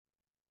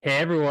Hey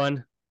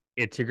everyone,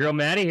 it's your girl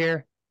Maddie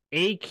here,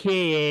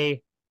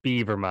 aka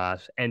Beaver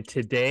Moss, and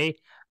today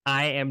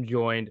I am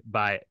joined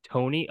by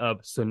Tony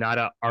of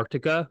Sonata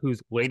Arctica,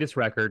 whose latest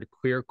record,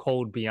 Clear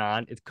Cold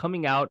Beyond, is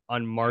coming out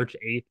on March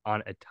 8th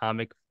on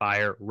Atomic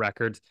Fire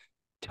Records.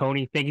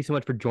 Tony, thank you so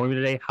much for joining me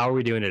today. How are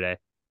we doing today?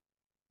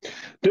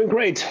 Doing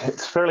great.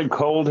 It's fairly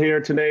cold here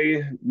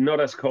today. Not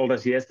as cold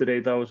as yesterday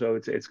though, so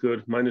it's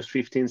good. Minus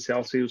 15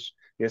 Celsius.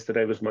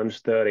 Yesterday was minus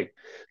 30.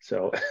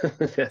 So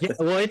Yeah,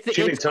 well, it's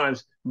chilly it's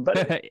times.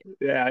 But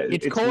yeah,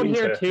 it's it's cold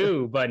here winter.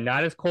 too, but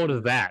not as cold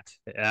as that.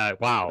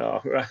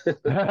 Wow. Oh,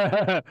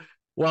 right.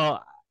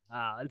 Well,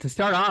 to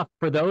start off,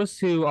 for those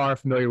who are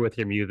familiar with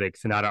your music,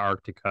 Sonata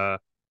Arctica,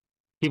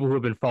 people who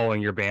have been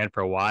following your band for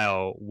a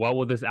while, what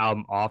will this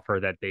album offer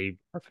that they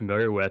are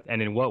familiar with?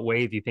 And in what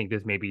ways do you think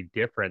this may be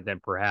different than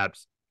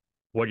perhaps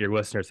what your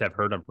listeners have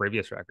heard on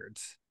previous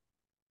records?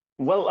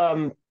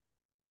 Well,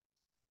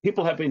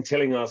 people have been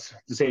telling us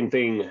the same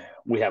thing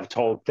we have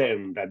told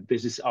them, that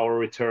this is our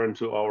return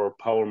to our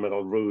power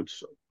metal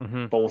roots.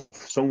 Hmm. Both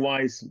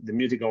song-wise, the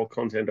musical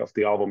content of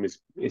the album is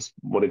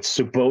what it's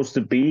supposed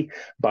to be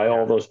by Yeah.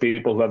 all those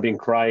people who have been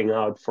crying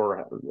out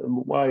for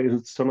why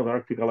is Son of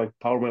Arctica like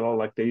power metal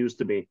like they used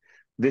to be.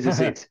 This is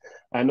it.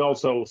 And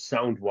also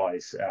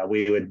sound-wise,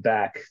 we went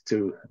back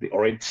to the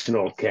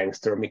original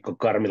gangster Mikko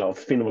Karmila of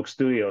Finvox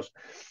Studios,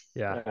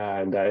 Yeah.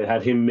 and I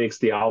had him mix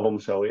the album,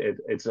 so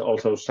it's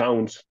also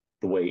sounds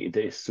the way it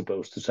is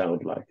supposed to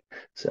sound like.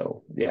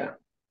 So yeah.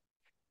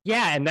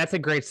 Yeah, and that's a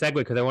great segue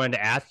because I wanted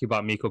to ask you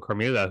about Miko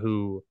Carmilla,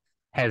 who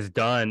has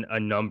done a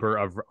number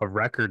of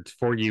records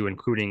for you,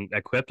 including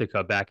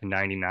Ecliptica back in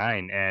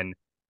 '99. And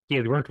he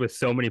has worked with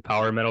so many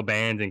power metal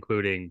bands,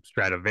 including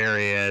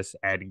Stradivarius,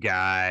 Ed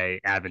Guy,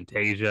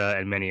 Avantasia,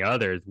 and many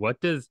others. What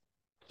does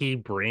he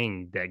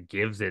bring that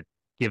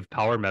give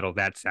power metal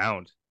that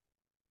sound?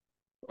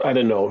 I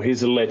don't know.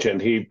 He's a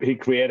legend. He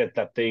created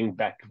that thing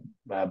back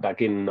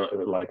in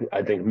like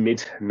I think mid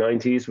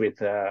 '90s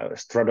with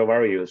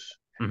Stradivarius,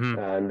 Hmm.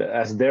 and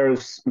as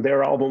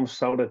their albums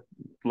sounded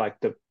like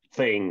the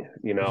thing,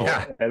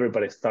 Yeah.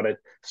 everybody started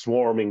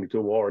swarming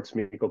towards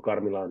Mikko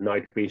Karmila,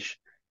 Nightwish,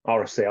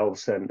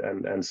 ourselves,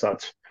 and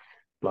such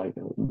like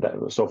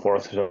that, so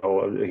forth.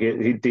 So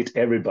he did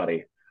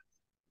everybody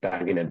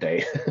back in the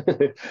day,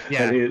 and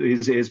Yeah.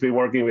 he's been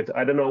working with,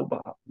 I don't know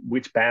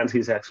which bands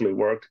he's actually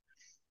worked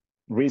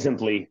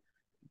recently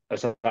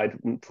aside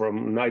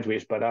from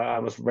Nightwish, but I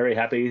was very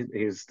happy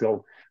he's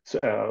still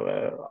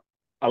uh,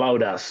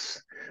 allowed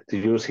us to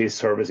use his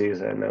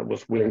services and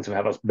was willing to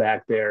have us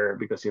back there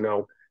because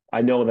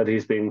I know that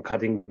he's been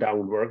cutting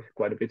down work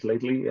quite a bit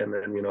lately, and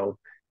then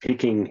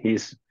picking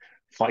his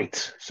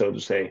fight, so to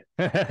say,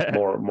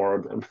 more.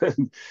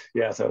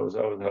 Yeah, so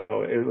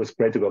it was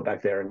great to go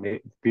back there, and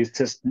he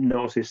just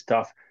knows his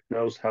stuff,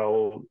 knows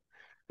how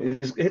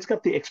it's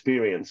got the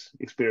experience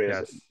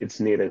Yes.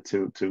 it's needed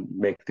to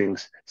make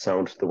things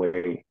sound the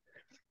way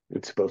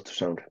it's supposed to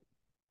sound.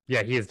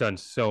 Yeah, he has done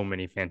so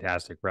many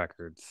fantastic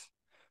records.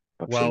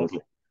 Well, Absolutely.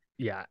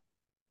 yeah.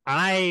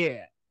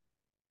 I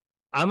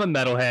I'm a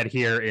metalhead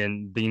here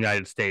in the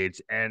United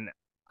States, and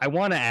I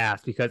want to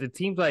ask because it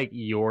seems like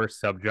your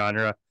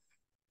subgenre,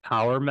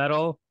 power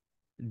metal,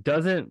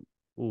 doesn't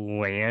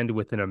land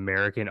with an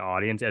American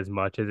audience as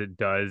much as it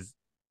does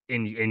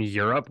in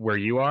Europe where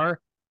you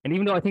are. And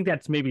even though I think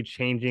that's maybe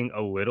changing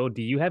a little,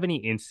 do you have any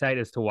insight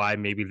as to why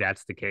maybe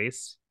that's the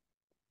case?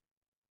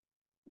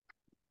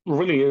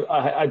 Really,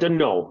 I don't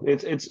know.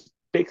 It's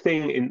big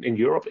thing in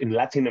Europe, in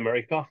Latin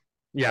America,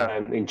 Yeah.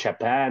 and in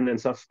Japan and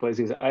such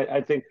places.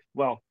 I think,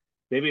 well,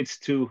 maybe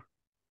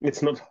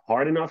it's not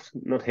hard enough,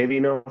 not heavy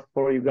enough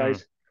for you Mm.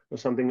 guys or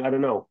something. I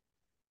don't know.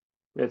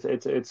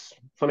 It's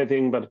funny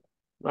thing, but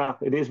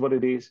it is what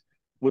it is.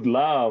 Would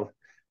love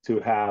to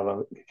have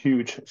a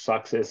huge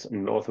success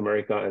in North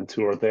America and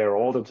tour there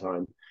all the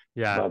time,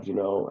 Yeah.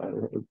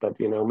 but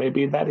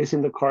maybe that is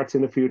in the cards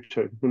in the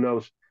future. Who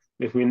knows?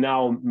 If we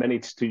now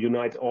manage to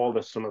unite all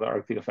the Sonata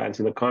Arctica fans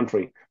in the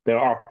country, there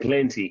are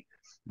plenty,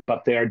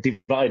 but they are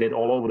divided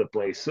all over the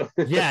place. So,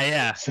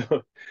 Yeah, so,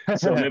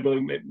 so yeah.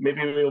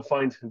 maybe we'll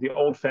find the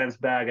old fans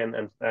back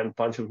and a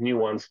bunch of new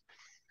ones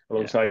Yeah.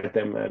 alongside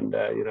them. And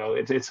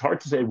it's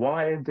hard to say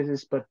why this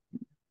is, but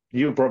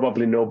you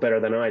probably know better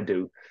than I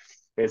do.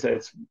 It's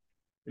it's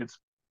it's.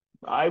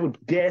 I would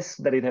guess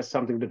that it has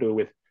something to do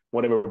with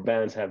whatever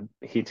bands have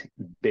hit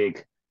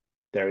big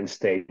there in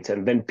states,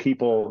 and then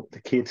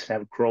the kids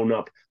have grown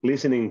up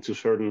listening to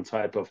certain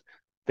type of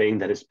thing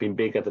that has been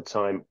big at the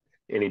time.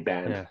 Any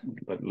band, Yeah.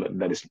 but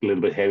that is a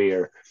little bit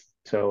heavier.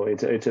 So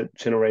it's a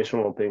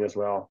generational thing as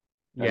well.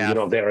 And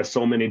Yeah. there are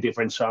so many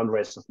different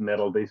genres of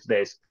metal these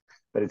days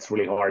that it's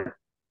really hard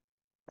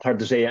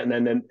to say. And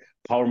then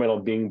power metal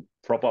being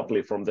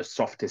probably from the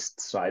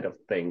softest side of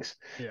things.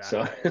 Yeah.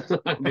 So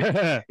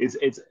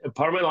it's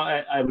power metal.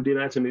 I would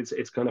imagine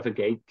it's kind of a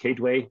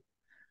gateway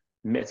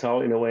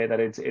metal in a way that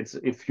it's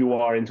if you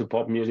are into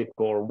pop music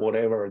or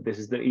whatever, this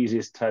is the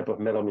easiest type of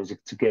metal music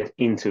to get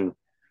into.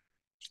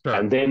 Sure.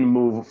 and then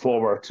move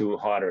forward to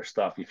harder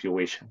stuff if you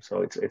wish.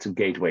 So it's a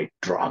gateway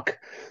drug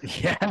to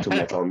Yeah.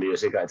 metal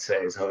music, I'd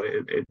say. So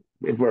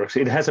it works.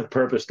 It has a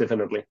purpose,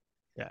 definitely.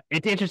 Yeah.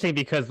 It's interesting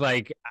because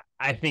like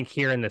I think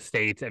here in the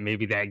States and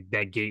maybe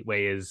that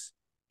gateway is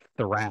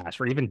thrash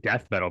or even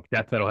death metal.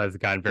 Death metal has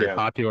gotten very Yeah.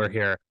 popular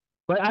here.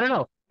 But I don't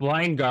know.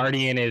 Blind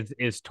Guardian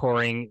is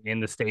touring in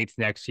the States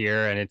next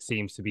year and it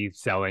seems to be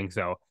selling.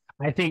 So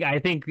I think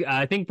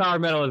power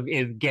metal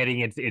is getting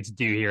its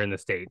due here in the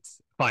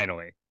States,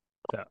 finally.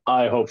 So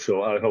I hope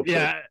so. I hope so.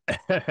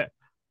 yeah.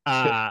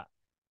 uh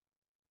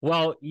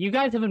well, you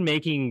guys have been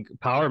making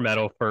power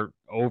metal for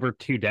over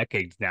 2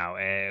 decades now.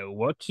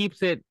 What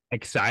keeps it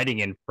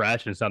exciting and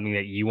fresh and something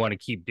that you want to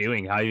keep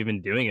doing? How have you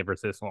been doing it for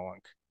this long?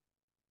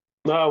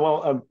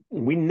 Well,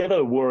 we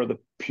never were the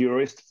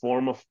purest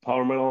form of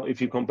power metal.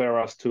 If you compare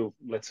us to,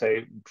 let's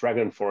say,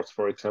 Dragon Force,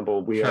 for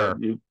example, we are Sure.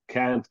 you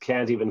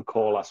can't even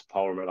call us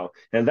power metal,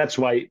 and that's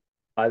why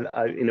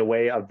in a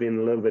way, I've been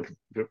a little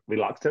bit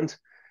reluctant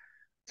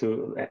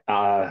to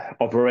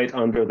operate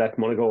under that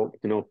moniker,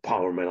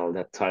 power metal,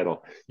 that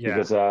title, Yeah.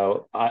 because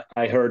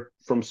I heard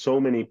from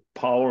so many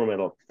power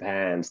metal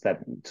fans that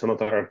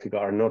Sonata Arctica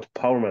are not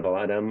power metal,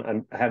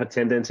 and I have a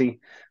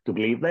tendency to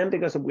believe them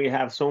because we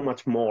have so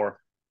much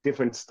more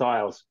different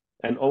styles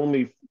and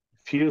only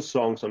few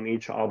songs on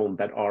each album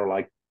that are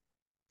like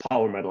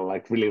power metal,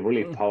 like really,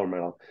 really Mm. power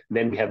metal.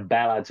 Then we have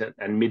ballads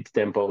and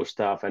mid-tempo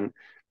stuff and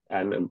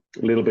a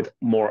little bit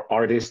more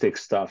artistic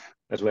stuff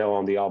as well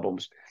on the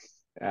albums.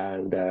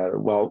 And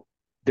well,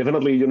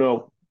 definitely,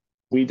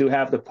 we do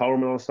have the power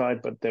metal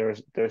side, but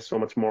there's so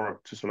much more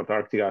to Sonata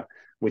Arctica,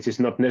 which is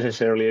not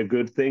necessarily a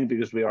good thing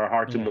because we are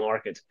hard to Yeah.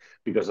 market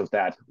because of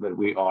that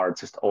we are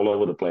just all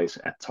over the place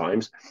at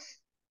times.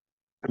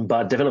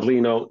 But definitely,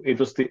 it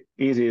was the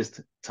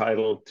easiest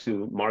title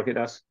to market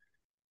us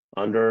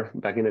under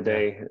back in the Yeah.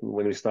 day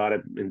when we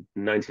started in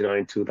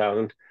 99,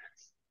 2000.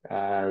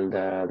 And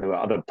there were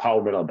other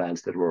power metal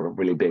bands that were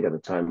really big at the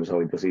time, so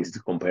it was easy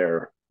to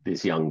compare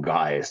these young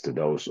guys to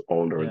those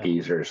older Yeah.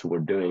 geezers who were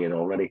doing it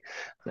already,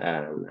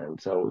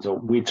 and so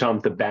we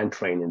jumped the band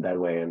train in that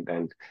way, and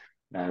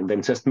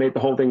then just made the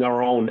whole thing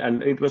our own,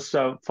 and it was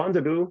fun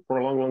to do for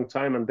a long, long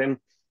time. And then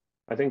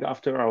I think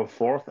after our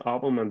fourth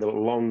album and the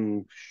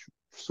long,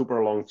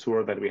 super long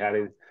tour that we had,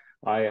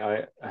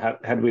 I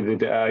had with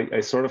it,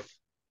 I sort of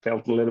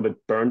felt a little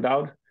bit burned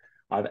out.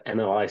 I've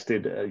analyzed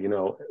it,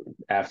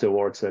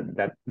 afterwards.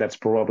 That's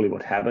probably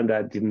what happened.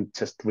 I didn't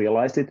just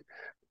realize it,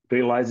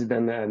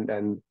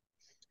 and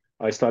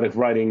I started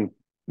writing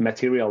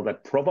material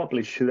that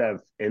probably should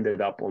have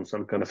ended up on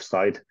some kind of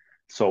side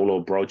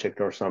solo project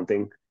or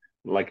something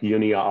like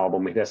Unia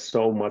album. It has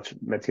so much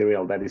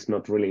material that is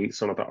not really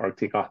Sonata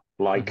Arctica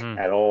like Hmm.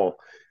 at all.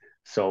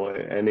 So,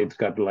 and it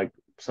got like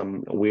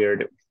some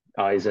weird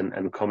eyes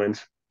and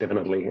comments,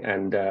 definitely.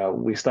 And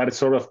we started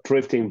sort of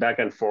drifting back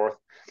and forth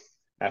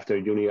after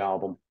Uni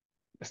album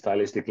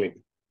stylistically,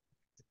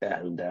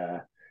 and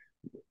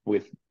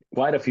with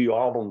quite a few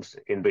albums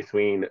in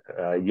between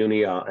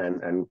Unia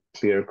and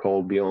Clear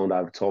Cold Beyond.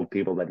 I've told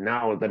people that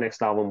now the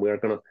next album we're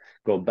gonna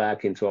go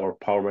back into our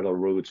power metal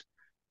roots,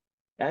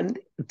 and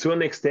to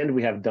an extent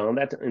we have done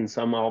that in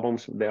some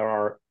albums. There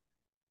are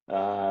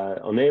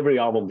on every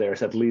album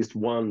there's at least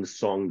one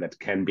song that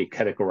can be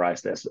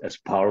categorized as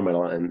power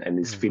metal and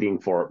is fitting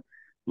for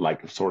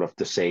like sort of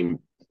the same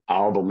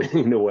album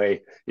in a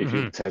way if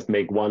you Hmm. just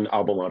make one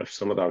album out of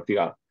some of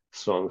the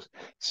songs.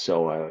 So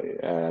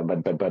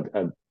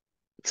but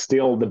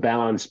still the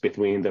balance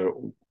between the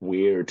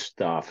weird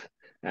stuff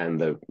and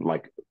the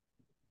like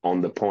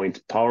on the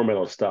point power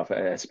metal stuff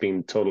has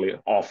been totally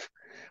off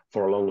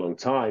for a long, long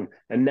time.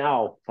 And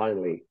now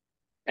finally,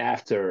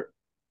 after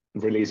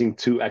releasing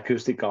two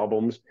acoustic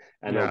albums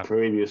and our Yeah.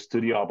 previous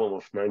studio album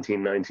of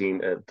 1919,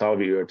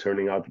 Talviur,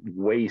 turning out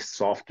way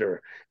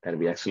softer than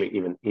we actually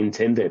even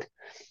intended.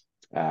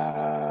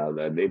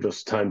 It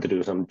was time to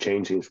do some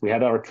changes. We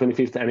had our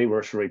 25th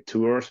anniversary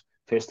tours,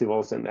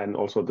 festivals, and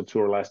also the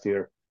tour last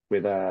year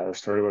with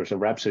Storyverse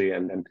and Rhapsody,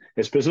 and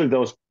especially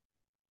those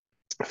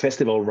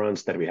festival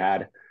runs that we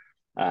had.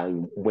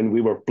 And when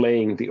we were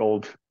playing the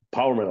old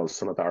power metal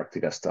Sonata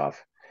Arctica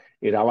stuff,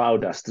 it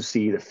allowed us to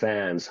see the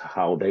fans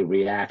how they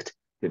react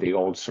to the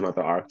old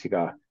Sonata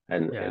Arctica, Yeah.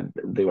 and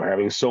they were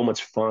having so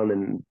much fun,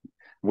 and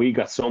we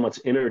got so much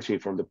energy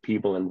from the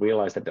people, and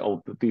realized that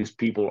these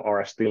people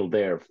are still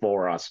there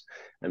for us,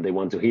 and they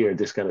want to hear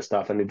this kind of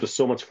stuff, and it was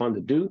so much fun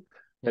to do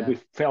that Yeah. we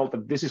felt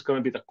that this is going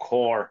to be the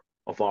core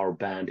of our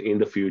band in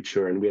the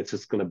future, and we're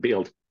just going to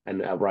build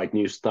and write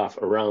new stuff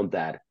around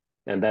that,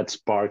 and that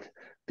sparked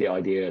the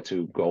idea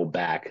to go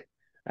back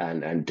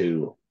and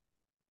do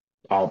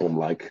album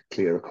like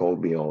Clear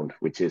Cold Beyond,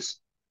 which is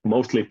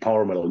mostly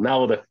power metal.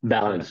 Now the Yeah.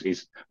 balance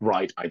is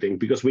right, I think,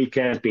 because we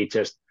can't be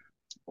just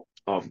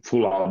a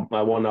full album,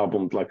 one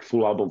album, like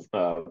full album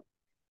of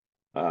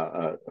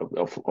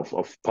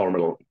power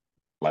metal,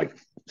 like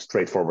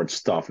straightforward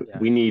stuff. Yeah.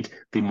 We need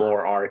the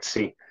more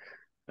artsy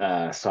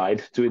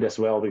side to it as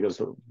well,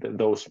 because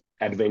those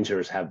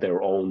adventures have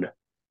their own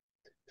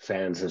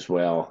fans as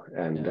well,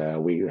 and Yeah.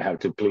 we have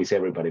to please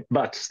everybody.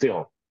 But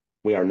still,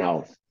 we are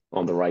now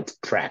on the right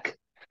track.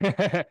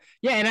 Yeah,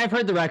 and I've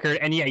heard the record,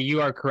 and yeah,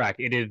 you are correct.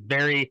 It is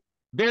very,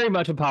 very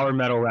much a power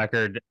metal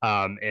record.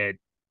 It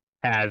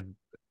has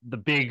the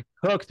big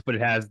hooks, but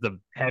it has the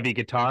heavy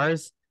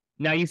guitars.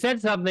 Now, you said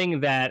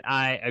something that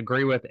I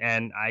agree with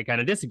and I kind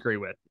of disagree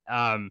with.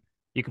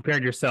 You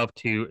compared yourself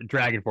to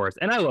Dragon Force,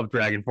 and I love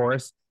Dragon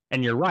Force,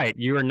 and you're right.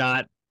 You are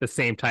not the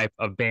same type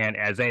of band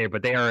as they are,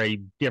 but they are a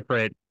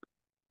different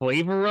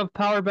flavor of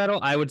power metal,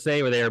 I would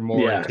say, where they are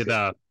more Yeah,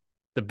 into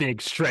the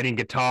big shredding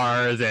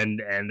guitars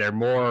and they're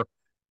more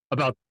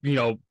about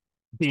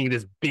being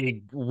this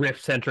big riff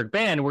centric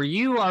band where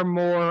you are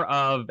more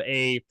of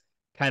a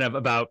kind of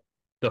about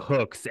the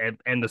hooks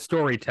and the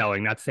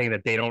storytelling. Not saying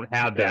that they don't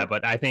have yeah, that,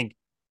 but I think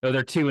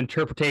they're two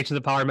interpretations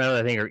of power metal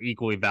I think are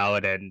equally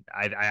valid, and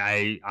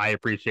I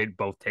appreciate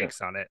both yeah. takes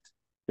on it.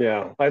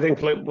 Yeah, I think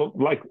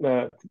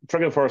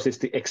Dragon Force is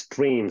the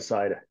extreme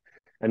side,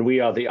 and we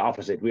are the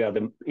opposite. We are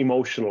the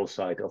emotional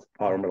side of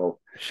power metal.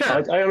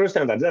 Sure. I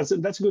understand that. That's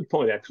a good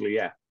point, actually.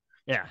 Yeah.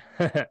 Yeah.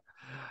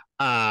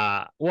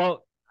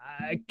 Well,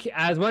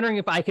 I was wondering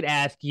if I could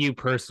ask you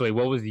personally,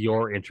 what was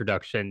your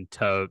introduction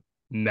to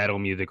metal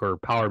music or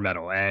power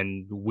metal,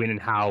 and when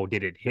and how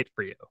did it hit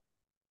for you?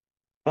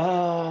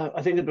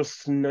 I think it was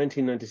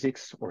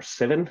 1996 or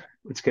seven.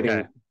 It's Okay.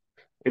 getting.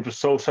 It was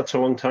such a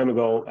long time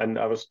ago, and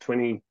I was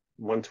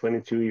 21,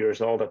 22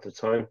 years old at the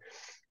time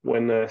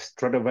when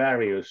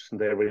Stratovarius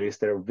they released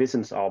their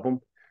Visions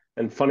album.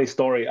 And funny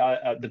story,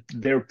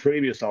 their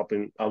previous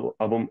album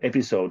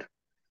episode,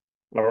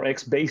 our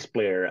ex bass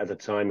player at the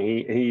time,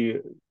 he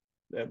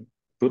uh,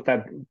 put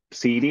that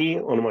CD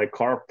on my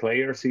car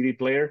player, CD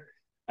player,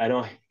 and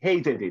I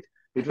hated it.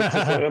 It was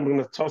just like I'm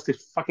gonna toss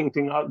this fucking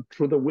thing out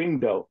through the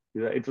window.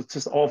 It was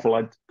just awful.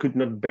 I could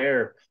not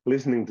bear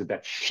listening to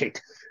that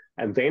shit.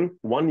 And then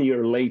 1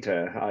 year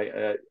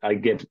later, I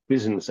get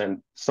visions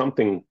and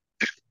something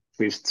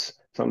twists,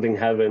 something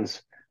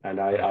happens, and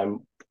I'm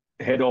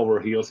head over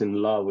heels in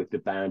love with the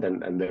band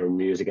and their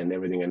music and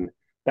everything. And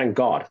thank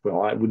God.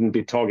 Well, I wouldn't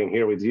be talking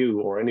here with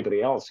you or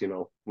anybody else.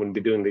 Wouldn't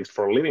be doing this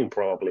for a living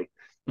probably.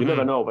 You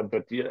never Hmm. know,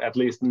 but at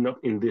least not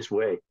in this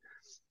way.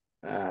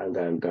 And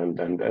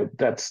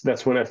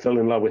that's when I fell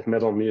in love with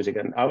metal music,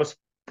 and I was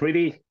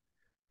pretty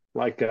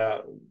like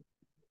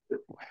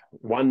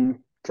one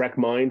track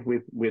mind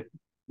with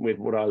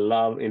what I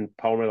love in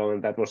power metal,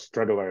 and that was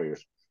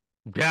Stratovarius.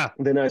 Yeah.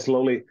 Then I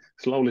slowly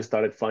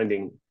started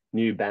finding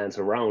new bands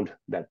around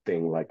that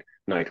thing, like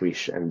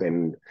Nightwish, and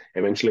then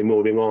eventually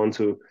moving on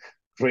to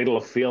Cradle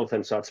of Filth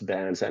and such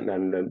bands.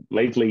 And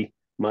lately,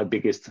 my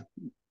biggest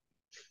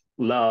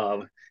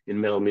love in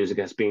metal music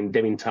has been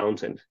Devin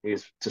Townsend.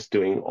 He's just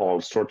doing all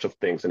sorts of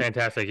things. And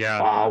Fantastic.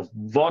 Yeah. wow,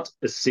 what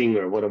a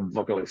singer, what a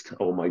vocalist.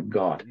 Oh my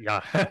God.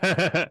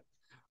 Yeah.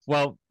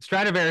 Well,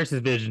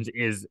 Stradivarius's Visions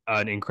is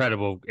an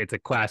incredible. It's a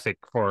classic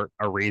for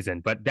a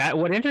reason. But that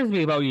what interests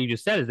me about what you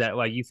just said is that,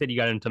 like you said, you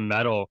got into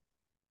metal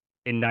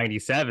in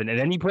 '97, and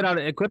then you put out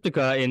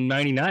Ecliptica in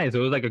 '99. So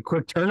it was like a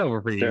quick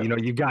turnover for you. Yeah.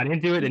 You got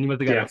into it, and you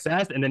must have got Yeah.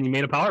 obsessed, and then you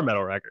made a power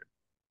metal record.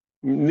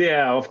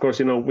 Yeah, of course,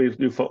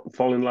 you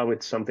fall in love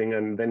with something,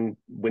 and then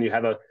when you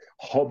have a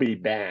hobby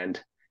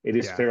band, it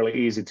is Yeah. fairly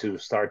easy to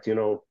start,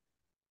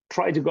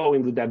 try to go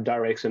into that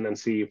direction and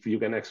see if you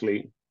can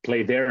actually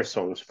play their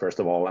songs first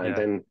of all, and Yeah.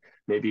 then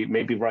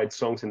maybe write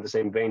songs in the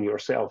same vein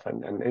yourself.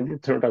 And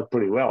it turned out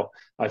pretty well.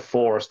 I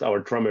forced our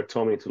drummer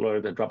Tommy to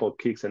learn the double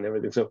kicks and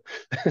everything, so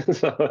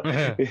so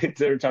it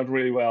turned out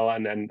really well.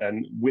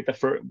 And with the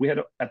first, we had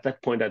at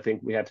that point, I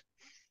think we had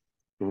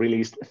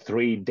released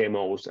three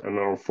demos, and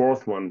our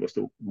fourth one was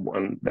the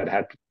one that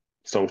had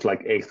songs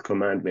like Eighth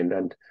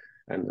Commandment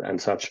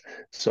and such.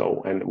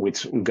 So, and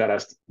which got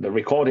us the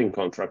recording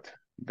contract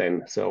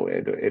then. So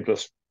it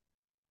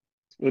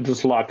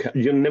was luck.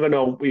 You never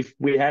know if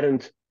we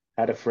hadn't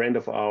had a friend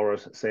of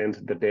ours send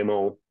the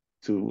demo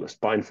to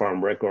Spine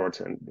Farm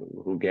Records and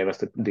who gave us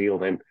the deal.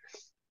 Then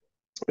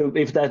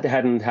if that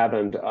hadn't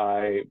happened,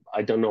 I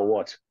don't know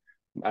what.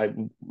 I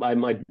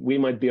we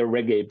might be a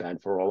reggae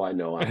band for all I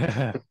know.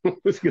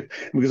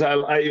 Because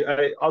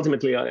I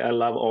ultimately I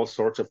love all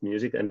sorts of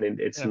music, and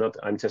it's Yeah. not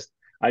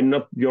I'm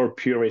not your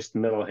purist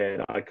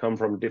metalhead. I come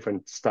from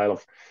different style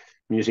of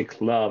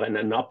music love and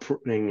an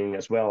upbringing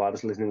as well. I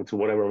was listening to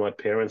whatever my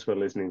parents were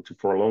listening to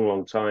for a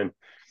long time,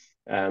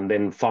 and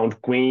then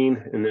found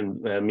Queen in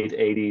the mid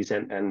 '80s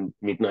and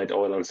Midnight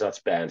Oil and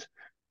such bands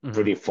Hmm.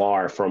 pretty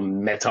far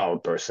from metal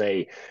per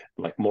se,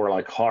 like more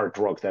like hard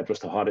rock. That was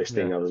the hardest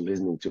Yeah. thing I was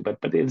listening to. But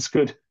it's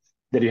good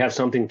that you have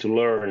something to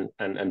learn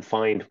and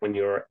find when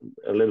you're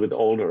a little bit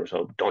older.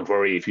 So don't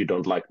worry if you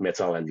don't like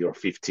metal and you're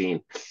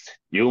 15.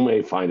 You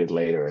may find it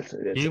later. It's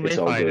You it's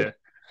may all find good.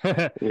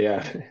 it.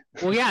 Yeah.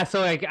 Well, yeah.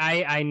 So like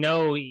I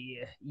know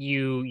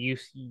you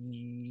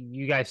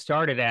guys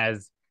started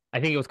as I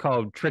think it was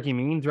called Tricky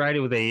Means, right?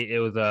 It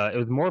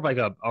was more of like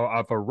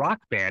of a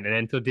rock band. And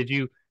then so did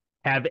you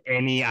have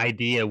any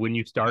idea when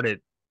you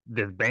started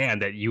this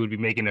band that you would be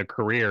making a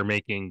career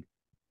making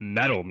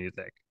metal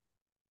music?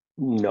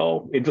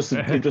 No, it was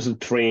a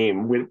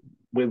dream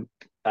with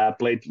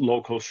played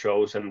local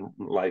shows and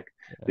like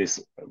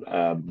this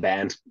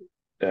band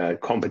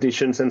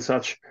competitions and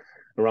such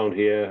around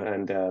here,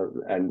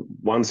 and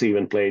once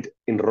even played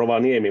in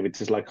Rovaniemi,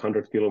 which is like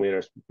 100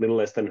 kilometers, little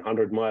less than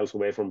 100 miles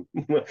away from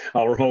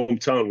our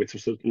hometown, which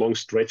was a long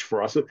stretch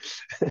for us.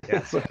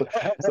 Yeah. so,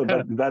 so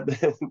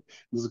that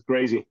is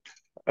crazy.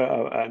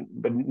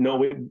 But no,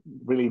 we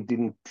really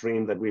didn't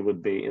dream that we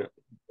would be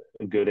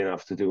good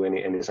enough to do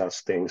any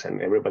such things. And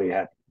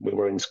we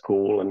were in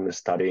school and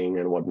studying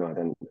and whatnot,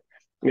 and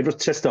it was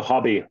just a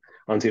hobby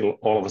until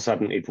all of a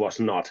sudden it was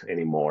not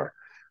anymore.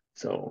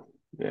 So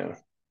yeah,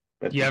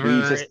 but You we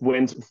ever just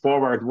went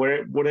forward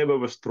where whatever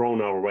was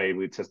thrown our way.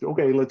 We just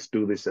okay, let's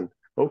do this, and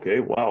okay,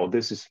 wow,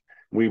 this is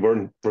we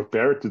weren't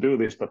prepared to do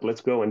this, but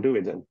let's go and do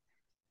it, and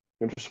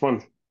it was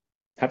fun.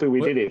 Happy we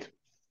what did it.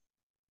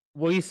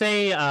 will you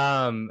say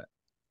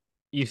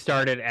you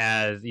started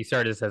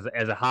this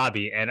as a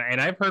hobby, and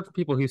I've heard from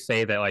people who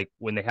say that like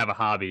when they have a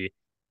hobby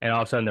and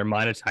all of a sudden they're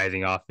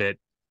monetizing off it,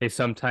 they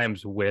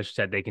sometimes wish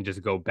that they can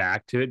just go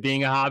back to it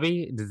being a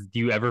hobby. Do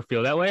you ever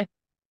feel that way?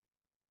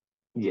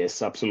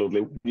 Yes,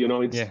 absolutely. You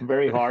know, it's Yeah.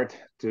 very hard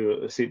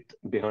to sit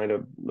behind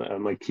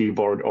my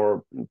keyboard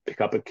or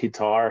pick up a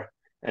guitar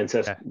and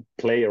just Yeah.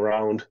 play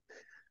around.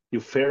 You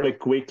fairly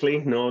quickly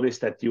notice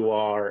that you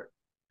are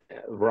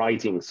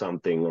writing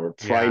something or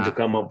trying to Yeah.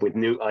 come up with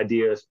new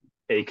ideas,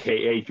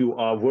 aka you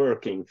are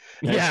working.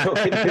 And so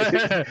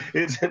Yeah.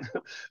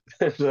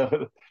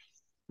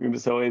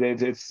 so,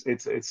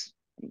 it's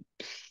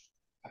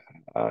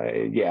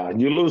yeah,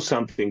 you lose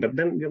something, but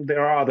then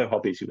there are other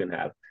hobbies you can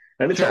have,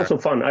 and it's Sure. also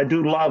fun. I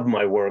do love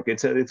my work.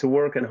 It's a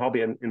work and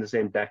hobby in the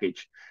same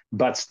package,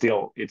 but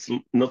still, it's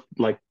not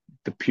like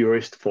the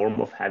purest form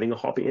of having a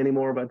hobby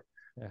anymore. But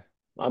Yeah.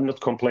 I'm not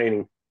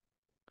complaining.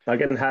 I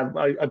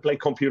play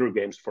computer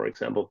games, for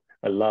example.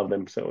 I love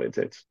them, so it's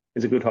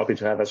a good hobby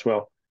to have as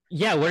well.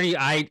 Yeah, what are you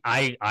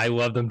I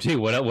love them too.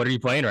 What are you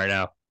playing right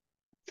now?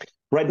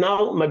 Right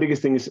now, my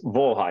biggest thing is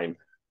Valheim,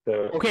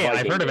 the Okay, I've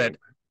Viking heard of game. it.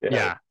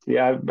 Yeah,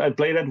 Yeah. yeah. I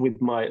play that with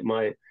my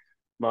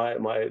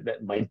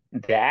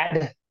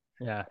dad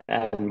Yeah.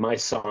 and my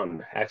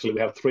son. Actually, we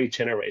have three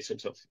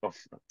generations of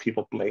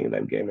people playing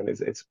that game, and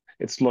it's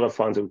a lot of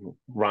fun to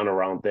run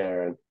around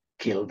there and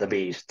kill the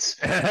beasts.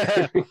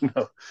 you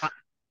know? I,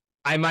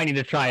 I might need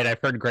to try it. I've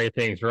heard great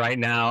things. Right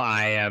now,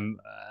 I am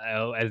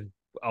as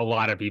a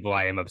lot of people,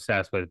 I am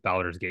obsessed with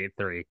Baldur's Gate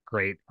 3.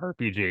 Great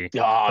RPG.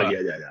 Oh Uh, yeah,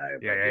 yeah, yeah, yeah,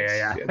 yes, yeah, yeah, yeah,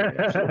 yeah,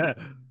 absolutely. yeah.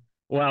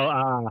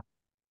 Well,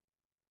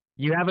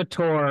 you have a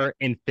tour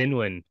in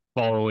Finland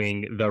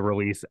following the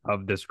release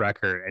of this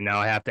record, and now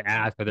I have to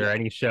ask: are there Yeah.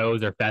 any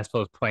shows or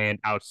festivals planned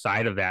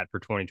outside of that for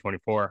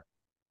 2024?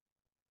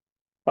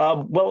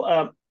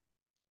 Well,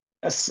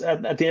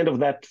 at the end of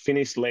that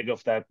Finnish leg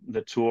of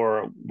the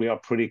tour, we are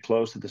pretty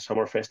close to the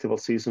summer festival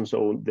season,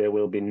 so there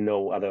will be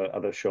no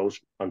other shows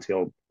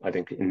until I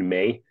think in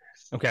May.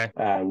 Okay.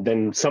 And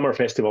then summer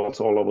festivals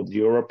all over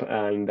Europe,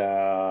 and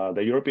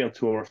the European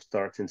tour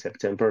starts in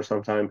September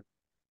sometime.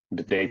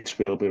 The dates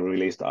will be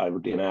released, I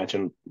would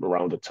imagine,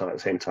 around the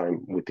same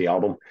time with the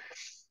album.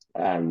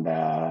 And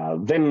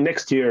then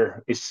next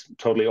year is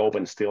totally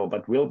open still,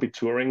 but we'll be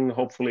touring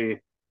hopefully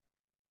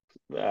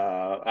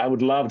I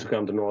would love to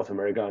come to North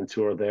America and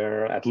tour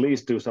there, at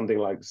least do something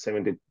like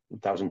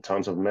 70,000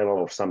 tons of metal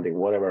or something,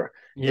 whatever,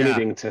 Yeah.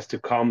 anything just to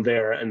come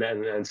there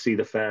and see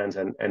the fans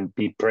and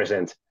be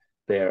present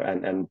there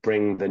and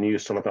bring the new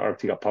Sonata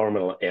Arctica power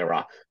metal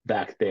era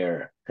back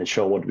there and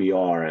show what we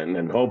are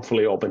and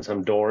hopefully open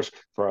some doors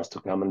for us to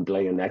come and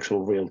play an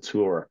actual real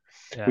tour,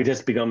 Yeah. which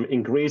has become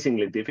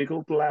increasingly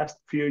difficult the last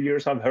few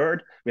years, I've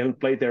heard. We haven't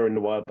played there in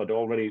a while, but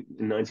already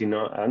in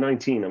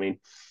 19, I mean,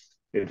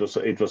 it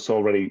was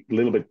already a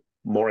little bit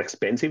more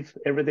expensive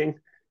everything,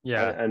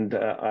 Yeah. and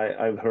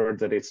I've heard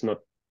that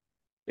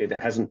it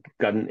hasn't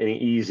gotten any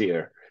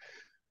easier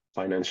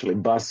financially.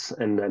 Bus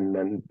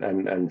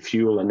and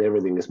fuel and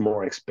everything is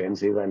more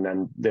expensive,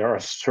 and there are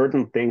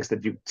certain things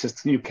that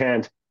you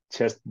can't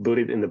just put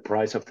it in the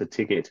price of the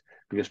ticket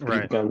because people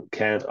Right.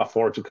 can't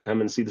afford to come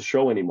and see the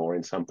show anymore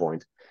in some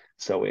point.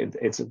 So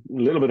it's a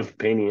little bit of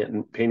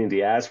pain in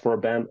the ass for a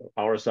band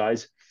our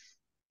size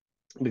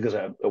because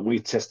we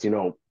just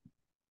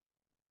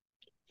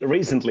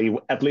recently,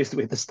 at least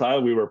with the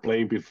style we were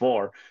playing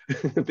before,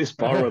 this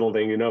power metal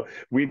thing,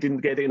 we didn't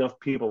get enough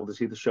people to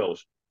see the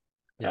shows,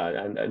 Yeah.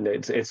 and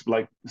it's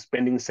like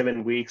spending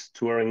 7 weeks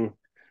touring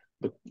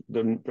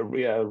the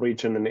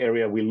region and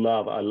area we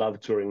love. I love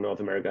touring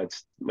North America.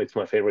 It's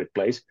my favorite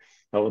place.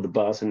 Over the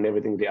bus and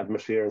everything, the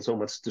atmosphere and so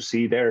much to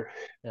see there.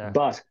 Yeah.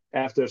 But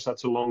after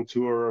such a long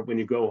tour, when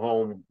you go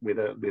home with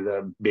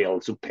a bill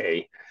to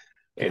pay,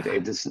 Yeah.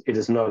 it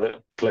is not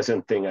a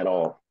pleasant thing at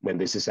all when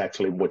this is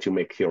actually what you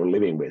make your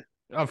living with.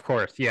 Of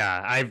course.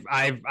 Yeah.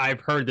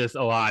 I've heard this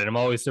a lot, and I'm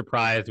always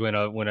surprised when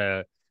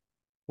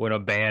a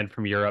band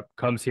from Europe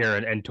comes here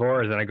and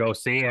tours, and I go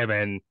see him,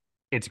 and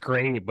it's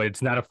great, but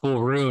it's not a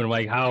full room.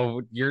 Like, how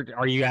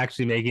are you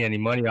actually making any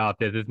money off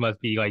this? This must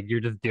be like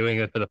you're just doing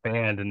it for the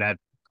fans, and that's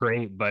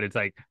great. But it's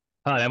like,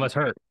 oh, that must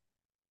hurt.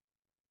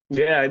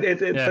 Yeah,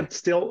 Yeah, but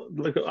still,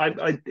 look,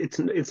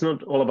 it's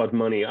not all about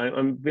money.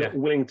 I'm yeah,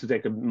 willing to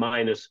take a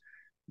minus,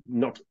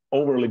 not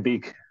overly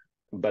big,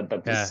 but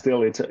yeah,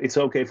 still, it's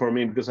okay for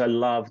me because I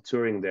love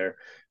touring there,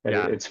 and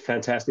yeah. it's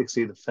fantastic to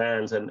see the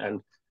fans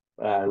and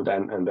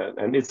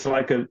it's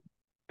like a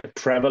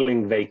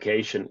traveling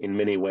vacation in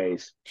many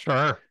ways,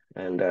 Sure.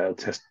 and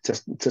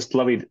just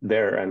love it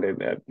there,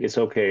 and it's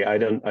okay. I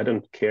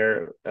don't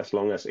care as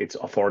long as it's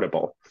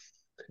affordable,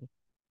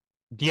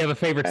 Do you have a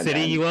favorite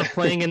city and you love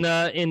playing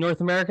in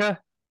North America?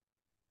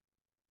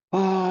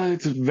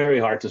 it's very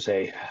hard to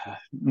say.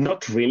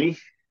 Not really.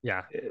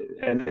 Yeah,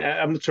 And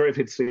I'm not sure if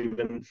it's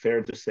even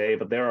fair to say,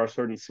 but there are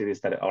certain cities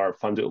that are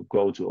fun to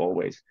go to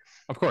always.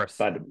 of course.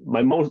 But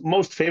my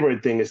most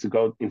favorite thing is to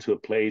go into a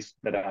place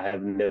that I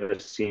have never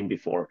seen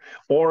before,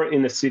 or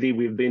in a city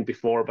we've been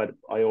before, but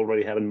I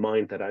already have in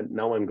mind that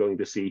now I'm going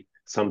to see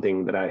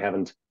something that I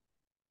haven't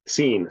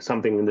seen,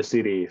 something in the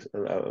city,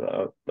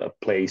 a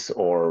place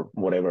or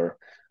whatever.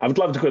 I would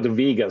love to go to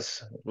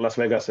Vegas, Las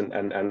Vegas,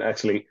 and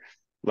actually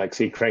like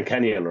see Grand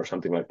Canyon or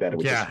something like that,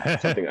 which is Yeah,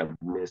 something I've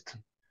missed.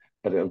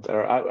 But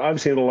I've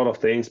seen a lot of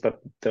things, but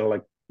there are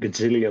like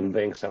gajillion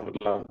things I would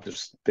love to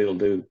still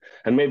do,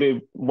 and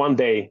maybe one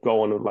day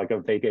go on like a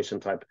vacation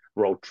type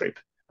road trip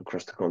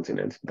across the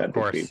continent. of That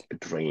would be course. the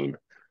dream.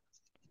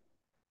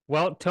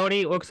 Well,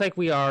 Tony, looks like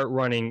we are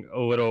running a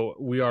little.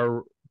 We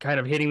are kind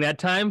of hitting that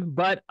time,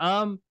 but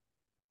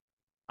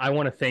I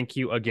want to thank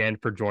you again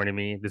for joining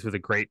me. This was a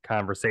great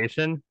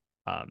conversation.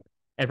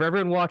 And for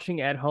everyone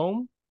watching at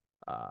home,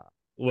 uh,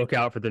 look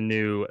out for the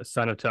new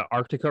Sonata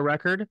Arctica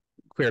record,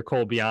 Clear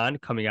Cold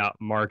Beyond, coming out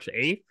March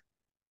 8th.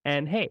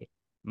 And hey,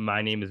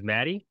 my name is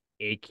Maddie,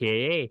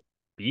 aka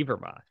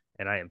Beavermont,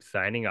 and I am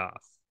signing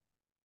off.